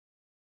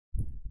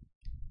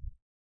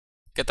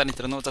¿Qué tal,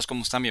 internautas?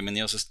 ¿Cómo están?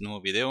 Bienvenidos a este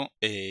nuevo video.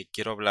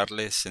 Quiero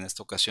hablarles en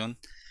esta ocasión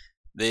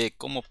de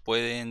cómo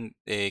pueden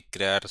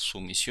crear su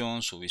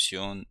misión, su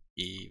visión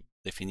y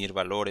definir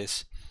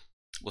valores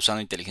usando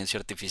inteligencia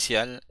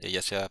artificial,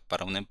 ya sea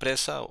para una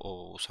empresa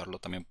o usarlo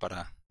también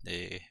para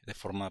de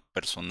forma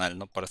personal,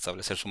 ¿no? Para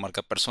establecer su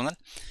marca personal.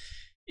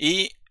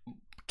 Y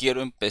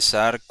quiero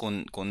empezar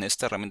con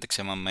esta herramienta que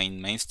se llama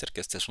Mindmeister,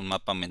 que este es un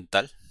mapa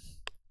mental.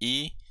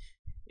 Y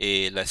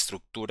la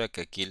estructura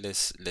que aquí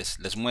les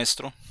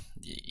muestro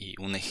y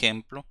un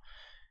ejemplo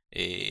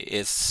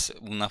es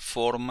una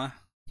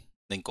forma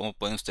de cómo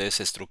pueden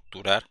ustedes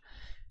estructurar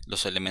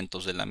los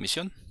elementos de la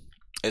misión.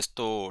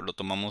 Esto lo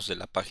tomamos de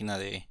la página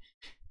de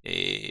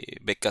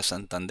Beca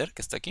Santander,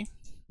 que está aquí.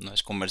 No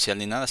es comercial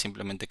ni nada,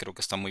 simplemente creo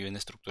que está muy bien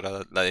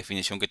estructurada la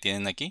definición que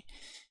tienen aquí.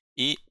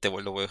 Y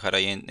lo voy a dejar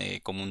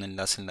ahí como un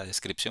enlace en la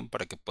descripción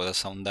para que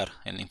puedas ahondar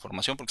en la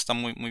información, porque está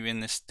muy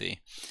bien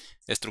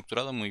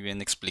estructurado, muy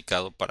bien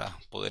explicado para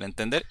poder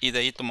entender. Y de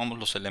ahí tomamos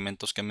los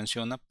elementos que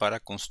menciona para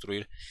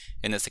construir,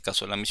 en este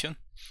caso, la misión.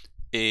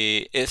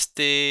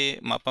 Este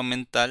mapa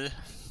mental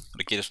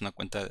requieres una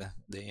cuenta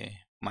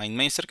de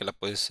Mindmeister, que la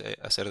puedes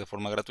hacer de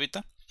forma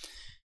gratuita.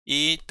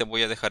 Y te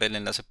voy a dejar el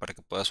enlace para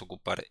que puedas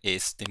ocupar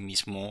este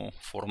mismo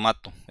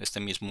formato, este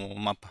mismo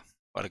mapa,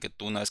 para que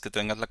tú, una vez que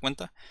tengas la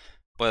cuenta,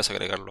 puedas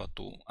agregarlo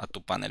a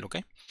tu panel, ¿ok?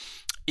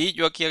 Y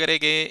yo aquí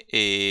agregué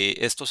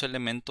estos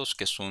elementos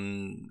que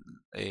son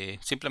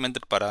simplemente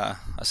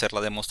para hacer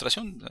la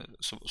demostración.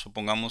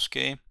 Supongamos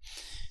que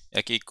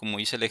aquí, como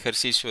hice el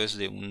ejercicio, es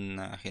de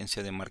una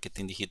agencia de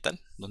marketing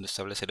digital, donde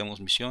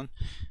estableceremos misión,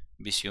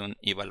 visión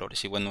y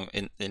valores. Y bueno,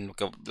 en lo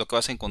que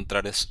vas a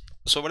encontrar es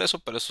sobre eso,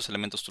 pero estos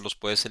elementos tú los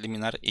puedes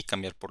eliminar y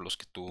cambiar por los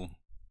que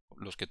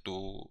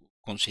tú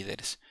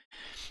consideres.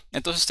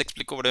 Entonces te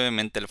explico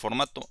brevemente el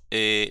formato.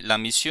 La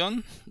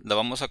misión la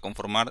vamos a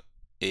conformar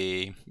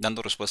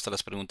dando respuesta a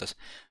las preguntas: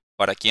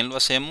 ¿para quién lo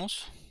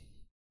hacemos?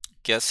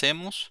 ¿Qué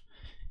hacemos?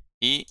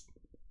 ¿Y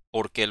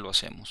por qué lo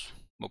hacemos?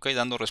 Ok,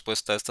 dando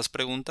respuesta a estas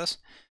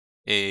preguntas,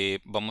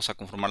 vamos a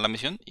conformar la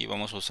misión y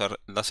vamos a usar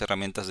las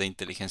herramientas de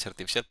inteligencia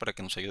artificial para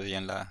que nos ayude ya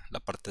en la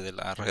parte de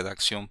la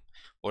redacción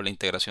o la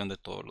integración de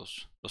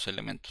todos los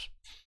elementos.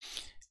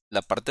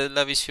 La parte de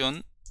la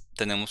visión,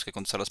 tenemos que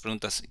contestar las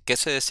preguntas: ¿qué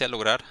se desea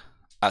lograr?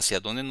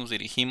 ¿Hacia dónde nos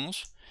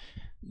dirigimos?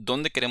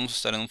 ¿Dónde queremos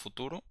estar en un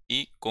futuro?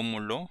 ¿Y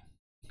cómo lo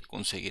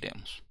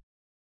conseguiremos?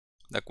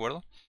 ¿De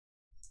acuerdo?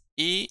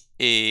 Y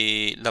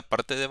la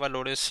parte de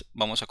valores,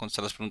 vamos a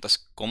contestar las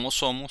preguntas: ¿cómo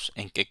somos?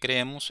 ¿En qué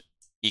creemos?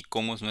 ¿Y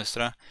cómo es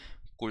nuestra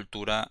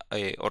cultura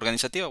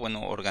organizativa?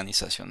 Bueno,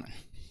 organizacional.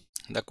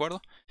 ¿De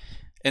acuerdo?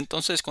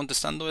 Entonces,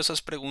 contestando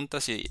esas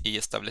preguntas y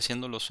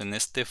estableciéndolos en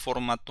este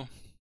formato,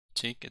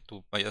 ¿sí? Que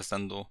tú vayas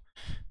dando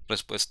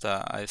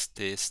respuesta a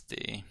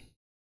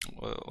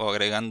o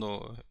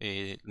agregando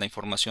la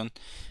información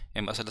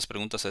en base a las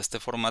preguntas a este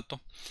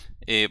formato,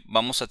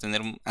 vamos a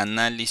tener un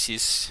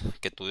análisis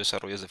que tú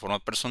desarrollas de forma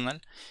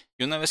personal,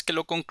 y una vez que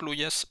lo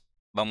concluyas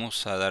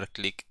vamos a dar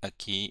clic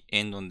aquí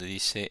en donde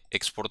dice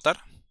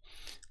exportar.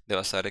 Le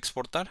vas a dar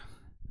exportar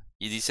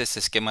y dices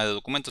esquema de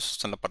documentos.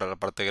 Esto es para la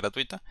parte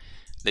gratuita.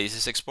 Le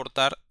dices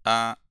exportar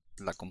a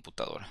la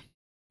computadora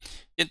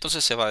y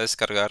entonces se va a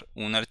descargar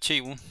un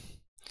archivo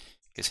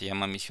que se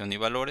llama misión y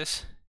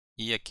valores,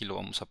 y aquí lo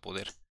vamos a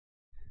poder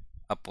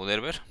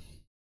ver,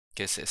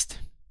 que es este.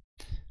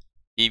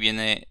 Y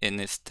viene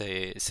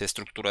se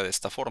estructura de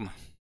esta forma,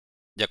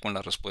 ya con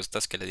las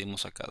respuestas que le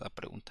dimos a cada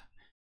pregunta.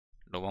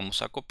 Lo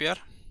vamos a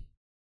copiar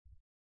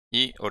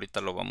y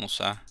ahorita lo vamos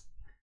a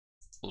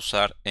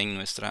usar en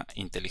nuestra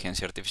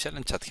inteligencia artificial,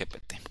 en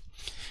ChatGPT.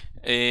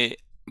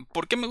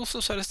 ¿Por qué me gusta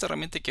usar esta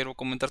herramienta? Y quiero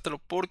comentártelo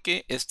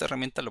porque esta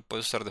herramienta lo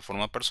puedes usar de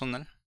forma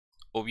personal,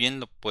 o bien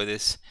lo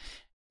puedes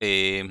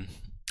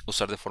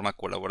usar de forma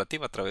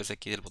colaborativa a través de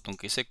aquí del botón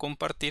que dice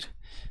compartir.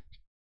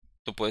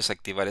 Tú puedes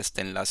activar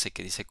este enlace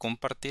que dice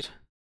compartir,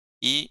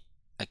 y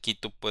aquí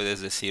tú puedes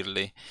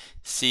decirle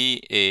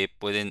si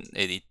pueden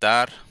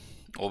editar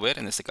o ver.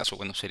 En este caso,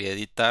 bueno, sería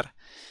editar,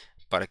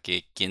 para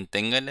que quien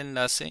tenga el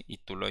enlace y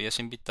tú lo hayas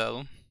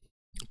invitado,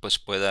 pues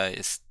pueda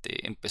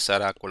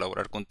empezar a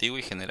colaborar contigo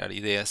y generar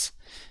ideas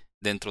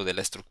dentro de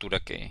la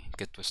estructura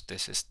que tú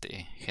estés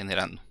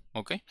generando.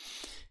 ¿Ok?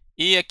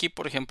 Y aquí,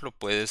 por ejemplo,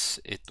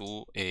 puedes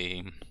tú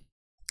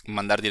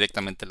mandar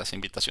directamente las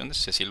invitaciones,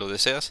 si así lo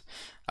deseas,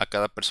 a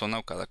cada persona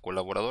o cada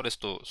colaborador.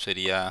 Esto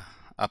sería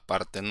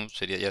aparte, no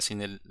sería ya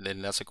sin el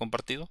enlace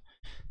compartido,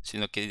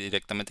 sino que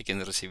directamente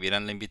quienes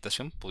recibieran la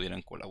invitación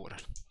pudieran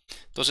colaborar.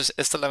 Entonces,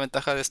 esta es la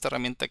ventaja de esta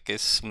herramienta, que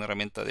es una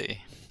herramienta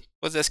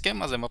pues de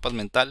esquemas, de mapas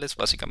mentales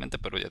básicamente,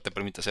 pero ya te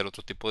permite hacer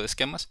otro tipo de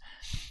esquemas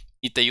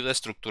y te ayuda a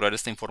estructurar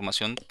esta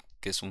información,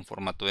 que es un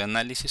formato de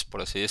análisis,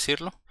 por así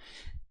decirlo.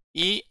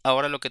 Y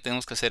ahora lo que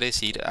tenemos que hacer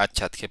es ir a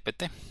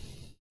ChatGPT,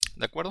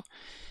 ¿de acuerdo?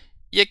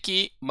 Y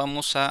aquí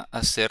vamos a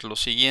hacer lo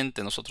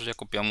siguiente: nosotros ya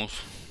copiamos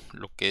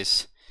lo que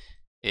es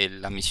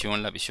la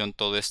misión, la visión,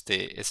 toda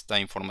esta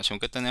información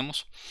que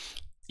tenemos,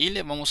 y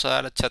le vamos a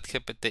dar a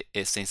ChatGPT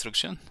esta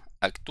instrucción: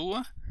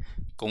 actúa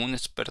como un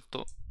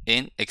experto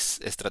en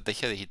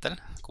estrategia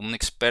digital, como un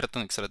experto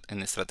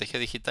en estrategia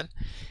digital,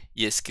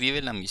 y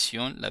escribe la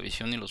misión, la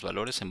visión y los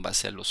valores en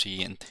base a lo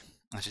siguiente.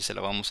 Así se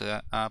la vamos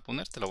a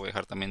poner, te la voy a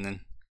dejar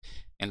también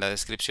en la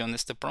descripción de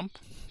este prompt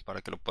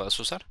para que lo puedas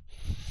usar.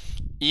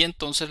 Y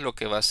entonces lo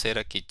que va a hacer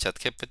aquí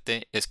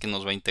ChatGPT es que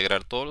nos va a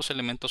integrar todos los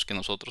elementos que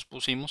nosotros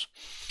pusimos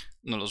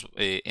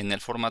en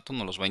el formato,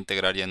 nos los va a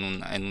integrar ya en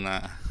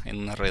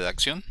una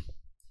redacción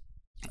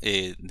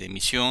de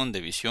misión,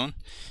 de visión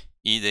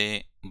y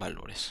de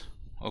valores.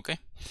 Ok,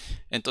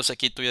 entonces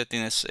aquí tú ya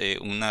tienes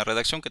una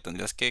redacción que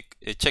tendrías que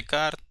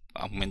checar,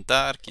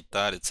 aumentar,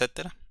 quitar,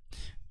 etcétera.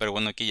 Pero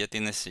bueno, aquí ya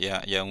tienes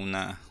ya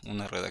una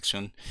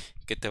redacción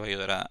que te va a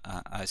ayudar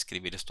a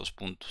escribir estos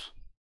puntos.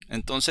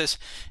 Entonces,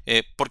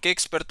 ¿por qué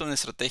experto en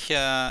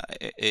estrategia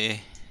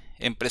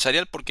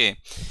empresarial?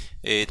 Porque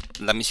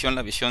la misión,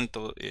 la visión,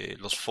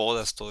 los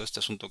FODAs, todo este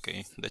asunto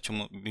que de hecho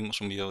vimos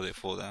un video de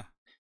FODA,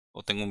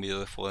 o tengo un video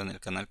de FODA en el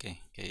canal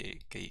que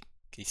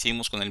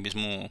hicimos con el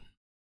mismo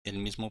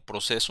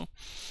proceso,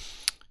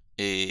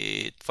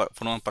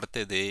 forman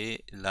parte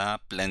de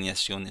la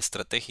planeación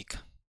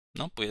estratégica,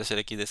 ¿no? Puede ser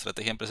aquí de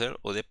estrategia empresarial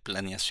o de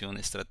planeación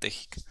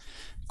estratégica.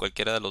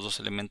 Cualquiera de los dos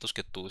elementos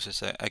que tú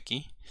uses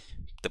aquí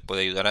te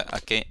puede ayudar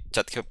a que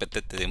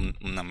ChatGPT te dé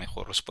una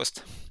mejor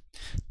respuesta.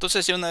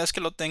 Entonces, ya una vez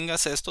que lo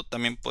tengas esto,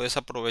 también puedes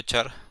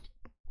aprovechar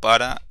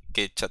para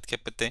que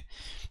ChatGPT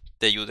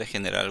te ayude a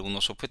generar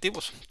algunos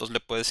objetivos. Entonces le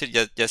puedes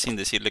decir ya sin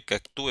decirle que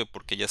actúe,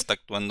 porque ya está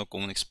actuando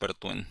como un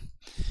experto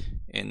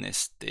en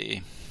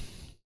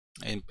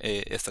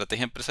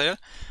estrategia empresarial,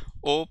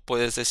 o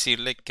puedes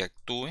decirle que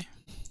actúe,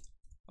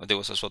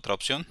 digo, esa es otra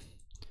opción,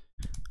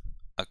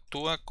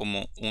 actúa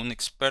como un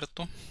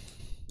experto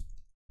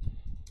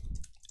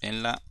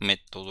en la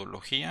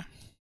metodología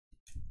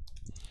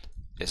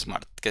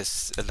SMART, que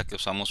es la que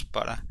usamos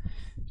para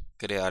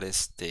crear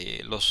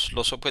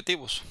los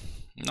objetivos,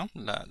 ¿no?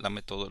 La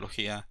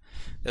metodología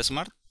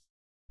SMART,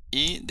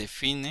 y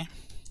define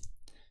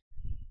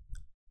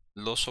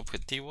los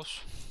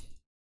objetivos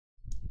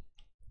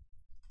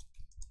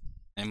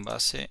en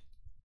base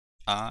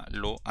a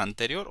lo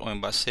anterior o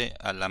en base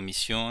a la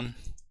misión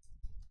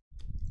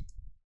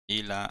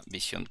y la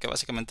visión, que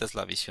básicamente es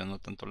la visión, no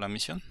tanto la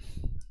misión,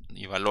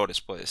 y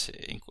valores puedes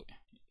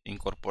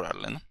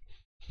incorporarle, ¿no?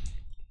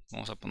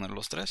 Vamos a poner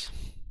los tres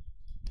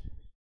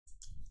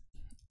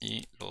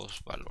y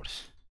los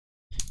valores,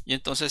 y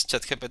entonces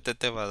ChatGPT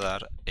te va a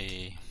dar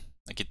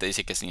aquí te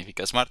dice qué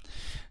significa SMART,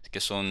 que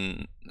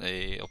son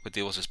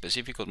objetivos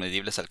específicos,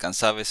 medibles,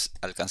 alcanzables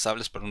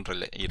pero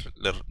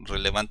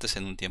relevantes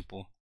en un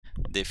tiempo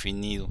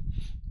definido.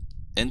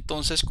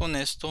 Entonces con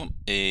esto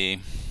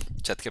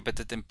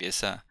ChatGPT te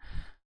empieza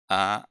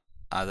a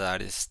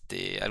dar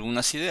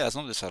algunas ideas,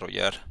 ¿no?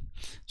 Desarrollar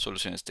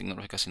soluciones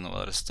tecnológicas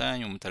innovadoras este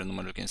año, aumentar el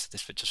número de clientes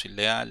satisfechos y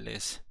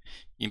leales,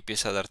 y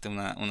empieza a darte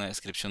una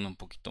descripción un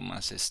poquito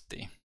más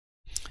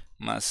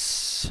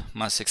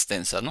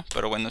extensa, ¿no?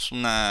 Pero bueno,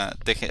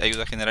 te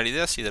ayuda a generar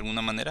ideas, y de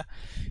alguna manera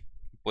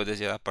puedes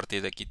ya a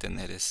partir de aquí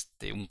tener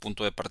un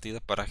punto de partida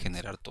para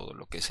generar todo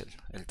lo que es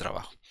el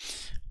trabajo.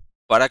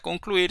 Para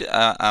concluir,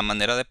 a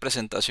manera de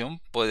presentación,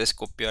 puedes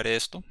copiar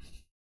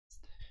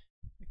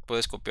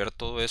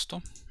todo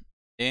esto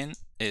en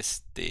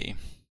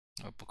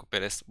voy a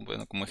copiar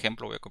bueno, como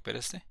ejemplo voy a copiar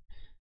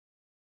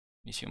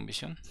misión,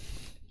 visión.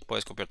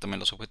 Puedes copiar también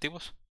los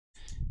objetivos,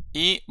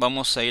 y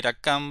vamos a ir a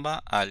Canva,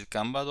 al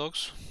Canva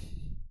Docs,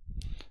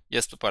 y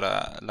esto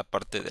para la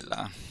parte de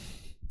la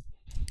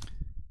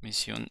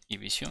misión y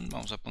visión,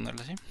 vamos a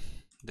ponerle así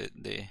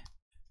de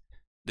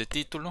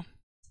título,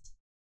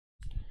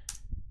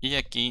 y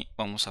aquí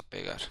vamos a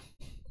pegar,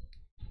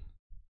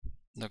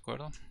 de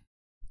acuerdo.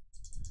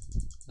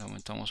 Le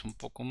aumentamos un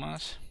poco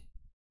más.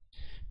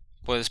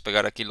 Puedes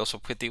pegar aquí los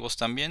objetivos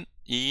también,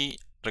 y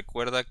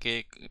recuerda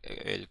que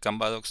el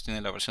Canva Docs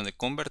tiene la versión de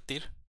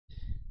convertir.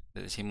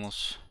 Le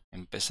decimos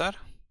empezar,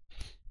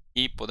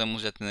 y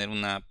podemos ya tener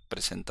una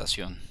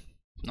presentación,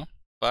 ¿no?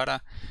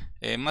 Para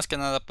más que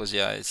nada pues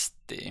ya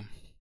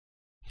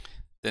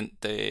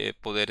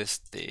poder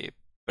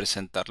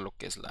presentar lo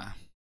que es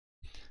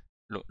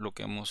lo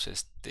que hemos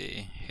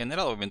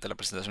generado. Obviamente la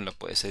presentación la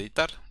puedes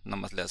editar, nada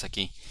más le das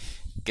aquí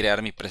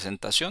crear mi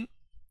presentación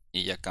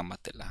y ya Canva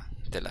te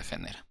la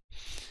genera.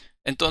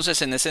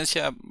 Entonces, en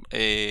esencia,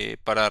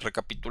 para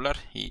recapitular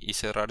y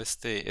cerrar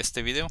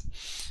este video,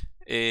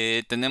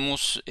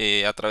 tenemos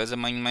a través de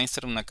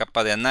Mindmeister una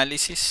capa de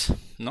análisis,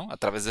 ¿no? A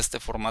través de este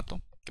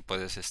formato, que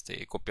puedes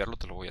copiarlo,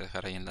 te lo voy a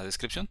dejar ahí en la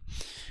descripción.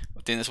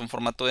 Tienes un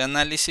formato de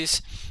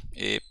análisis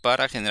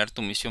para generar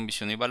tu misión,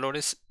 visión y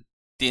valores.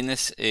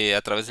 Tienes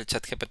a través del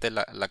ChatGPT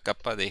la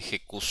capa de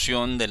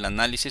ejecución del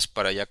análisis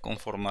para ya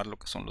conformar lo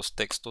que son los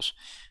textos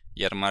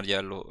y armar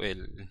ya los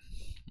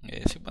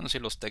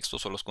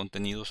textos o los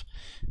contenidos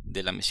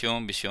de la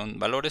misión, visión,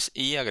 valores,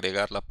 y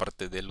agregar la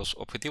parte de los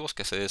objetivos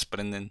que se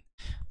desprenden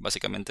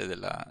básicamente de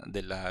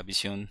la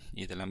visión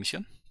y de la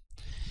misión.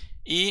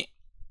 Y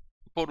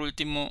por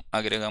último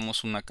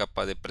agregamos una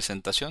capa de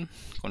presentación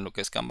con lo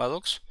que es Canva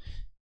Docs,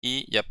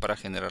 y ya para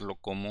generarlo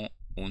como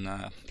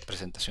una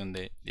presentación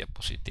de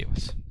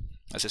diapositivas.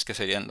 Así es que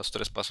serían los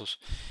 3 pasos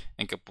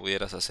en que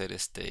pudieras hacer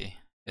este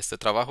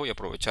trabajo y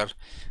aprovechar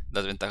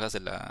las ventajas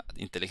de la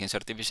inteligencia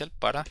artificial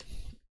para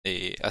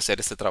hacer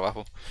este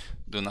trabajo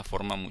de una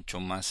forma mucho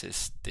más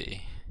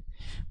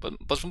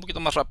pues un poquito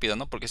más rápida,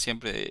 ¿no? Porque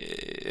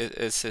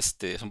siempre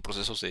son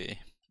procesos de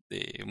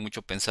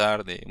mucho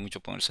pensar, de mucho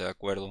ponerse de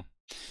acuerdo.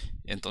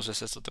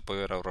 Entonces esto te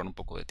puede ahorrar un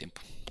poco de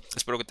tiempo.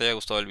 Espero que te haya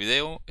gustado el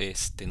video.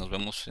 Nos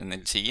vemos en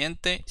el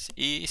siguiente.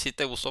 Y si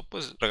te gustó,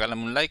 pues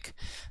regálame un like.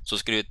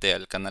 Suscríbete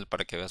al canal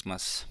para que veas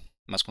más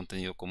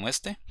contenido como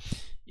este.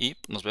 Y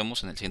nos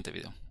vemos en el siguiente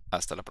video.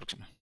 Hasta la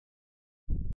próxima.